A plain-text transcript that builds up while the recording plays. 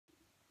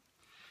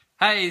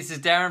Hey, this is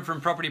Darren from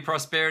Property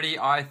Prosperity.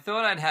 I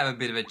thought I'd have a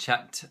bit of a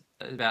chat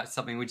about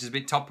something which is a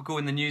bit topical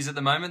in the news at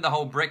the moment, the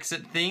whole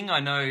Brexit thing.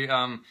 I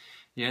know,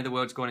 the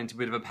world's gone into a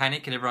bit of a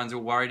panic and everyone's all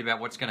worried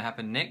about what's going to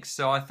happen next.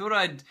 So I thought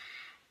I'd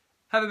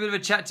have a bit of a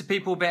chat to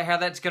people about how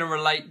that's going to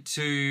relate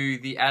to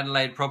the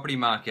Adelaide property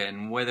market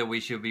and whether we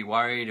should be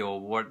worried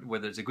or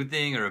whether it's a good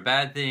thing or a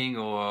bad thing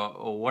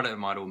or what it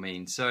might all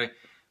mean. So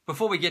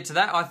before we get to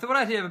that, I thought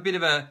I'd have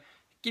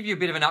give you a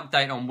bit of an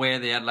update on where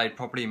the Adelaide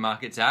property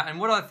market's at. And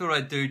what I thought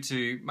I'd do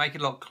to make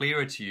it a lot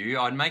clearer to you,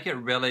 I'd make it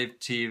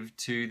relative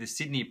to the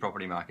Sydney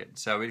property market.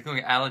 So we're looking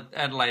at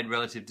Adelaide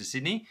relative to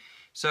Sydney.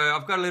 So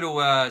I've got a little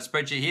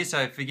spreadsheet here,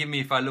 so forgive me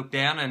if I look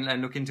down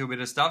and look into a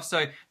bit of stuff.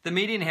 So the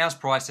median house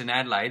price in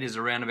Adelaide is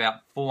around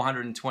about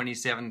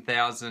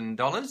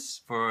 $427,000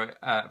 for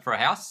a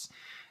house.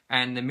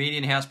 And the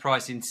median house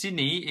price in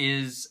Sydney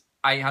is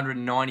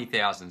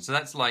 $890,000. So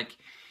that's like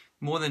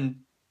more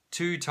than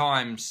 2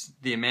 times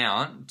the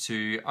amount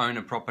to own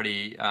a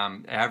property,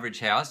 average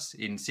house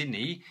in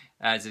Sydney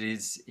as it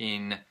is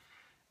in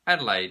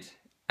Adelaide.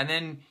 And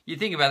then you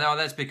think about, oh,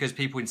 that's because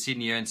people in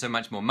Sydney earn so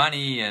much more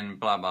money and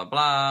blah, blah,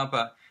 blah.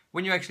 But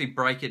when you actually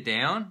break it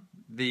down,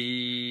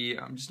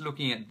 I'm just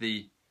looking at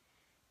the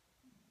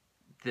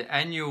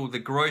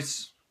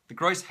gross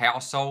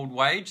household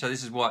wage. So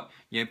this is what,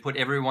 put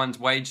everyone's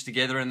wage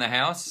together in the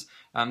house.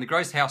 The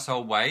gross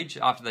household wage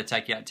after they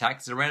take out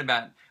tax is around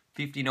about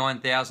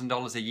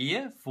 $59,000 a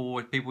year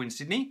for people in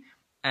Sydney,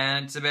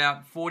 and it's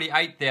about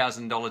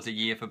 $48,000 a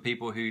year for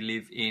people who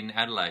live in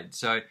Adelaide.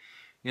 So,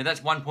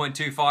 that's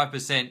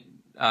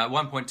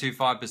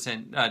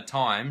 1.25%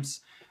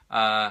 times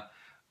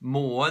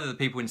more that the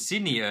people in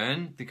Sydney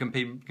earn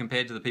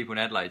compared to the people in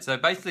Adelaide. So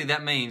basically,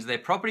 that means their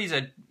properties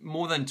are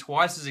more than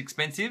twice as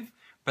expensive,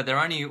 but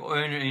they're only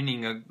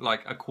earning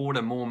a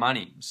quarter more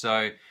money.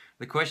 So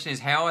the question is,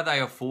 how are they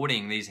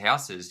affording these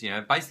houses?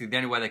 Basically, the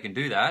only way they can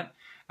do that,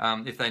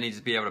 if they need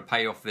to be able to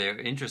pay off their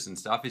interest and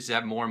stuff, is to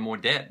have more and more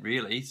debt,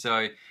 really.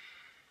 So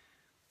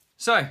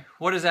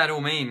what does that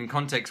all mean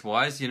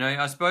context-wise?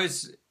 I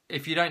suppose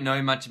if you don't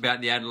know much about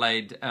the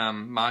Adelaide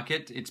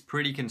market, it's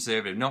pretty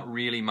conservative. Not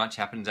really much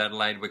happens in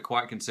Adelaide. We're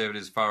quite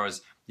conservative as far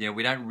as,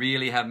 we don't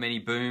really have many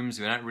booms.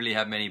 We don't really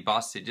have many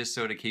busts. It just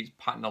sort of keeps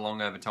putting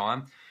along over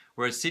time.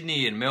 Whereas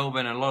Sydney and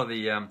Melbourne and a lot of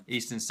the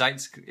eastern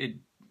states, it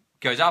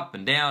goes up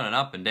and down and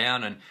up and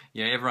down, and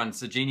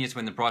everyone's a genius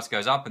when the price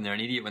goes up and they're an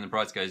idiot when the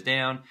price goes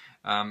down.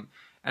 And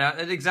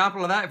an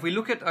example of that, if we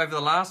look at over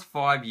the last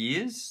 5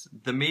 years,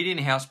 the median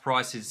house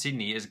price in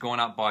Sydney has gone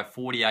up by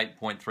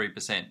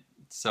 48.3%.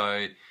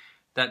 So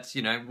that's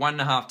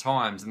 1.5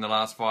 times in the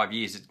last 5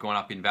 years it's gone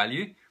up in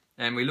value.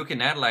 And we look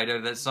in Adelaide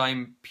over that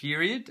same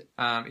period,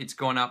 it's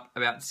gone up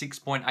about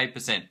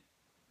 6.8%.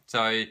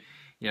 So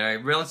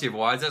relative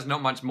wise, that's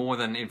not much more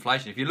than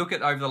inflation. If you look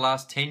at over the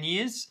last 10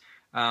 years,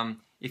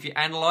 if you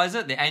analyse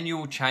it, the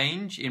annual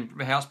change in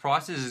house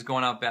prices has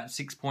gone up about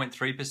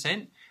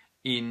 6.3%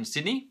 in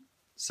Sydney.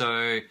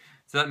 So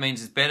that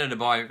means it's better to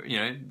buy,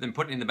 than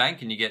put it in the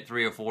bank and you get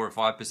 3 or 4 or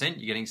 5%.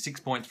 You're getting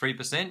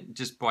 6.3%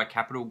 just by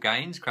capital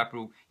gains,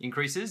 capital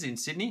increases in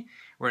Sydney.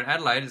 Where in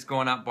Adelaide, it's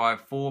gone up by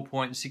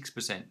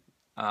 4.6%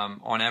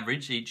 on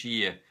average each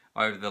year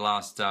over the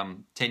last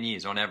 10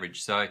 years on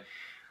average. So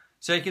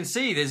you can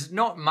see there's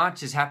not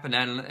much has happened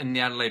in the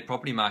Adelaide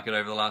property market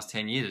over the last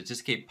 10 years. It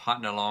just keeps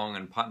putting along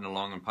and putting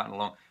along and putting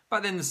along.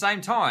 But then at the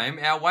same time,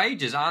 our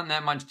wages aren't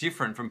that much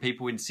different from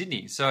people in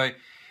Sydney. So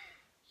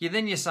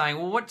then you're saying,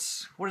 well, what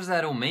does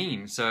that all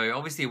mean? So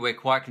obviously we're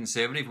quite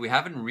conservative. We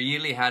haven't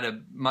really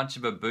had much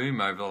of a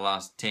boom over the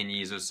last 10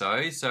 years or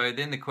so. So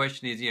then the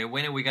question is,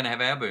 when are we going to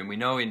have our boom? We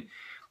know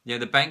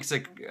the banks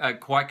are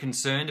quite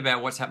concerned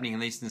about what's happening in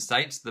the eastern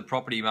states. The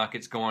property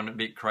market's gone a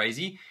bit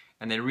crazy,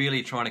 and they're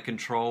really trying to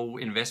control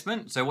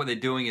investment. So what they're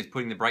doing is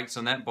putting the brakes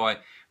on that by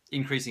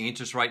increasing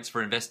interest rates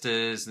for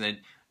investors. And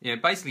then,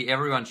 basically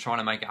everyone's trying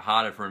to make it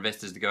harder for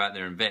investors to go out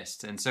there and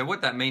invest. And so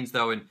what that means,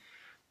 though,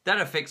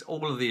 that affects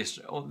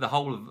the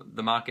whole of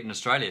the market in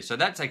Australia. So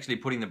that's actually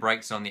putting the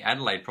brakes on the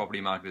Adelaide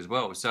property market as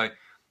well. So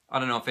I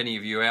don't know if any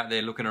of you are out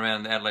there looking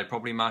around the Adelaide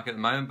property market at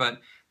the moment,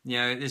 but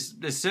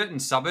there's certain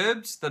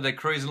suburbs that are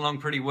cruising along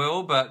pretty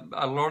well, but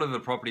a lot of the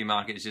property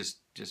market is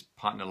just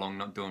putting along,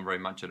 not doing very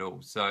much at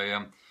all.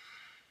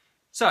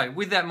 So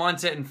with that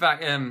mindset, in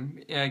fact,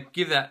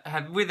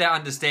 with that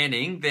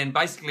understanding, then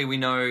basically we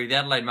know the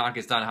Adelaide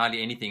market's done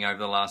hardly anything over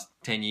the last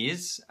 10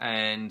 years,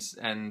 and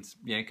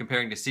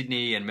comparing to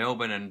Sydney and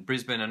Melbourne and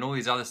Brisbane and all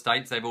these other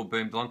states, they've all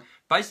boomed along.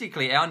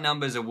 Basically, our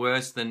numbers are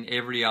worse than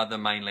every other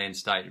mainland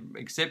state,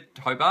 except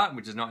Hobart,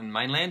 which is not in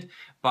mainland,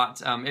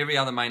 but every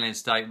other mainland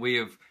state we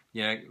have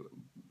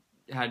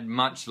had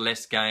much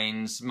less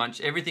gains.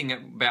 Everything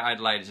about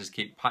Adelaide is just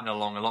keep putting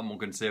along a lot more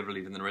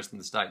conservatively than the rest of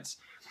the states.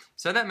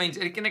 So that means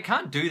it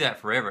can't do that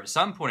forever. At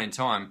some point in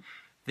time,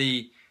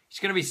 it's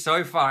going to be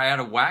so far out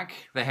of whack,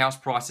 the house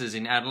prices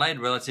in Adelaide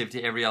relative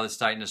to every other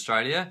state in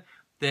Australia,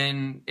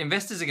 then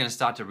investors are going to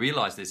start to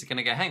realise this. They're going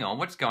to go, hang on,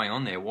 what's going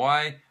on there?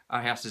 Why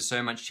are houses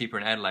so much cheaper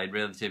in Adelaide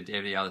relative to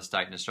every other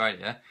state in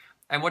Australia?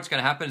 And what's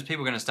going to happen is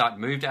people are going to start to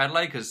move to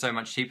Adelaide because it's so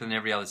much cheaper than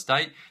every other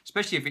state,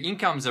 especially if your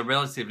incomes are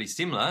relatively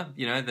similar,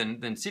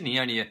 than Sydney,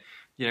 only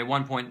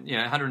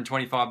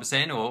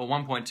 125% or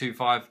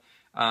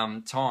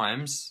 1.25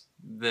 times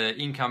the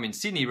income in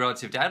Sydney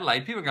relative to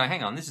Adelaide. People are going,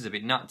 hang on, this is a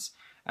bit nuts.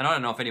 And I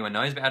don't know if anyone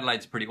knows, but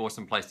Adelaide's a pretty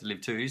awesome place to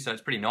live too. So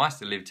it's pretty nice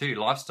to live too,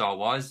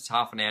 lifestyle-wise. It's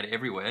half an hour to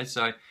everywhere.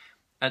 So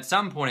at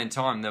some point in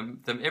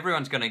time,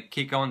 everyone's going to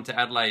kick on to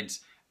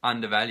Adelaide's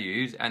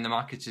undervalued, and the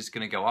market's just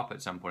going to go up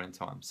at some point in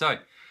time. So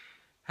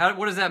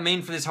what does that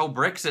mean for this whole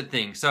Brexit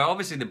thing? So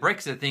obviously the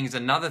Brexit thing is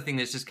another thing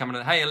that's just coming.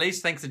 Hey,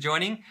 Elise, thanks for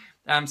joining.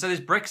 So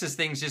this Brexit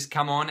thing's just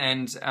come on,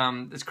 and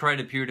it's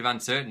created a period of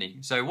uncertainty.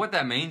 So what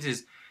that means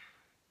is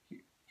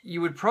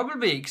you would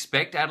probably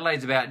expect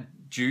Adelaide's about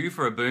due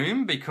for a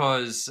boom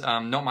because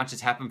not much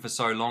has happened for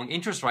so long.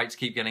 Interest rates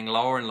keep getting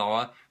lower and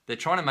lower. They're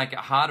trying to make it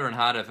harder and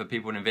harder for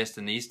people to invest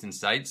in the eastern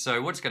states.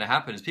 So what's going to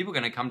happen is people are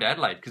going to come to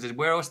Adelaide because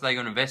where else are they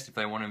going to invest if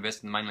they want to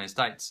invest in the mainland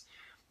states?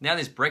 Now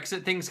this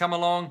Brexit thing's come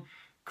along,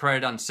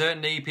 created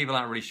uncertainty. People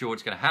aren't really sure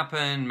what's going to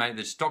happen. Maybe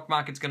the stock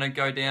market's going to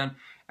go down,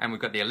 and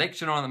we've got the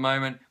election on at the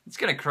moment. It's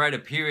going to create a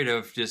period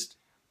of just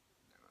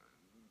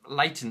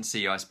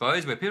latency, I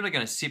suppose, where people are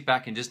going to sit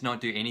back and just not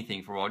do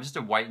anything for a while, just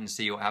to wait and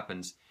see what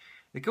happens.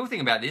 The cool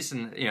thing about this,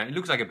 and it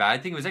looks like a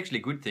bad thing, it was actually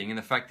a good thing in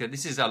the fact that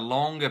this is a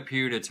longer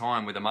period of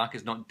time where the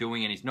market's not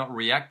doing and it's not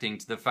reacting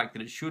to the fact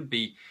that it should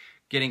be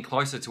getting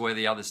closer to where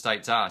the other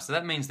states are. So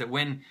that means that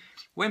when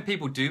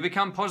people do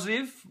become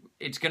positive,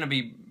 it's going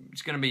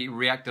to be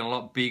reacting a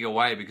lot bigger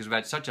way because we've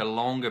had such a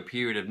longer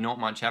period of not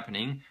much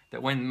happening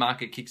that when the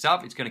market kicks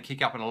up, it's going to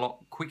kick up in a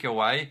lot quicker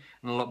way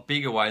and a lot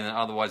bigger way than it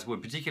otherwise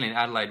would, particularly in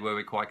Adelaide where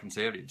we're quite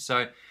conservative.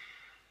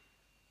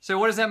 So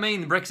what does that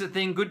mean? The Brexit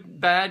thing, good,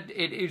 bad?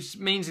 It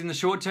means in the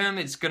short term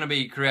it's going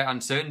to create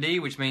uncertainty,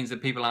 which means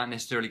that people aren't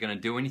necessarily going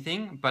to do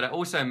anything. But it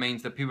also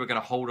means that people are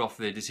going to hold off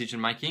their decision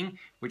making,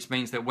 which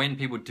means that when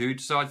people do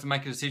decide to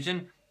make a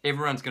decision,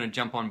 everyone's going to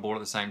jump on board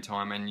at the same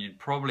time, and you'd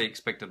probably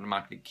expect the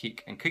market to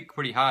kick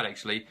pretty hard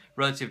actually,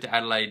 relative to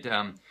Adelaide.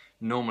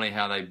 Normally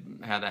how they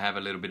have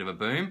a little bit of a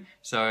boom.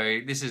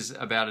 So this is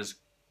about as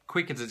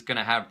quick as it's going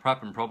to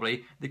happen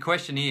probably. The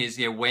question is,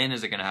 when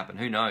is it going to happen?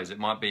 Who knows? It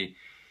might be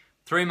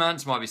 3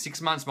 months, might be 6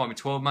 months, might be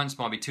 12 months,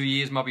 might be 2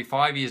 years, might be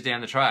 5 years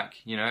down the track.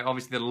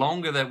 Obviously the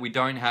longer that we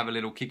don't have a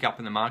little kick up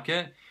in the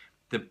market,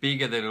 the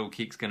bigger the little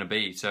kick's going to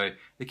be. So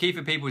the key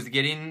for people is to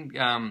get in,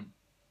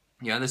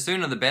 the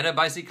sooner the better,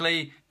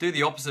 basically. Do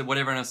the opposite of what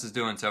everyone else is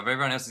doing. So if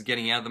everyone else is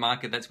getting out of the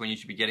market, that's when you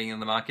should be getting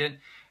in the market.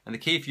 And the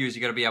key for you is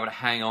you've got to be able to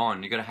hang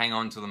on. You've got to hang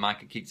on until the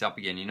market kicks up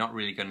again. You're not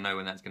really going to know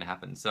when that's going to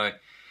happen. So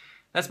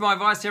that's my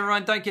advice to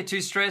everyone. Don't get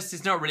too stressed.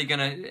 It's not really going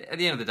to, at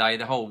the end of the day,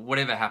 the whole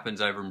whatever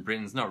happens over in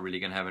Britain is not really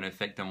going to have an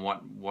effect on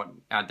what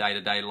our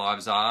day-to-day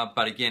lives are.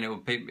 But again,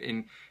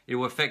 it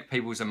will affect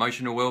people's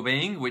emotional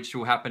well-being, which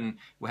will have an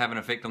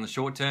effect on the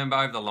short term.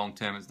 But over the long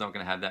term, it's not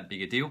going to have that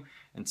big a deal.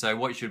 And so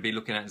what you should be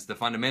looking at is the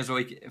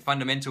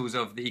fundamentals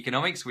of the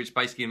economics, which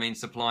basically means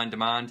supply and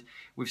demand.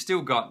 We've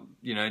still got,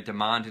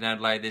 demand in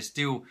Adelaide. There's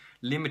still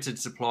limited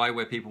supply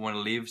where people want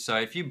to live. So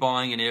if you're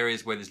buying in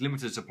areas where there's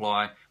limited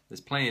supply, there's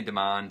plenty of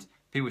demand,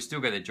 people still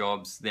get their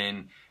jobs,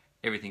 then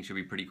everything should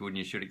be pretty good and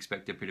you should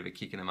expect a bit of a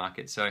kick in the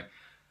market. So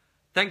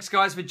thanks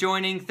guys for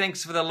joining.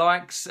 Thanks for the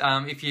likes.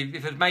 If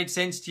it made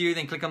sense to you,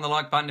 then click on the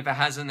like button. If it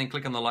hasn't, then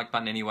click on the like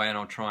button anyway, and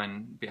I'll try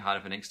and be harder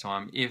for next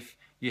time. If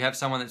you have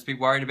someone that's a bit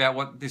worried about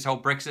what this whole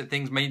Brexit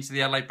thing means to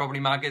the Adelaide property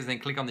markets, then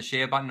click on the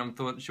share button.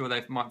 I'm sure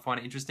they might find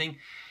it interesting.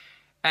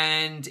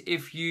 And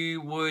if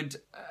you would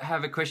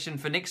have a question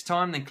for next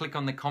time, then click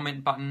on the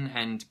comment button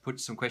and put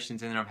some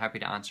questions in there. I'm happy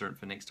to answer it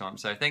for next time.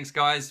 So thanks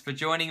guys for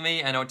joining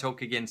me, and I'll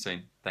talk again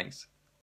soon. Thanks.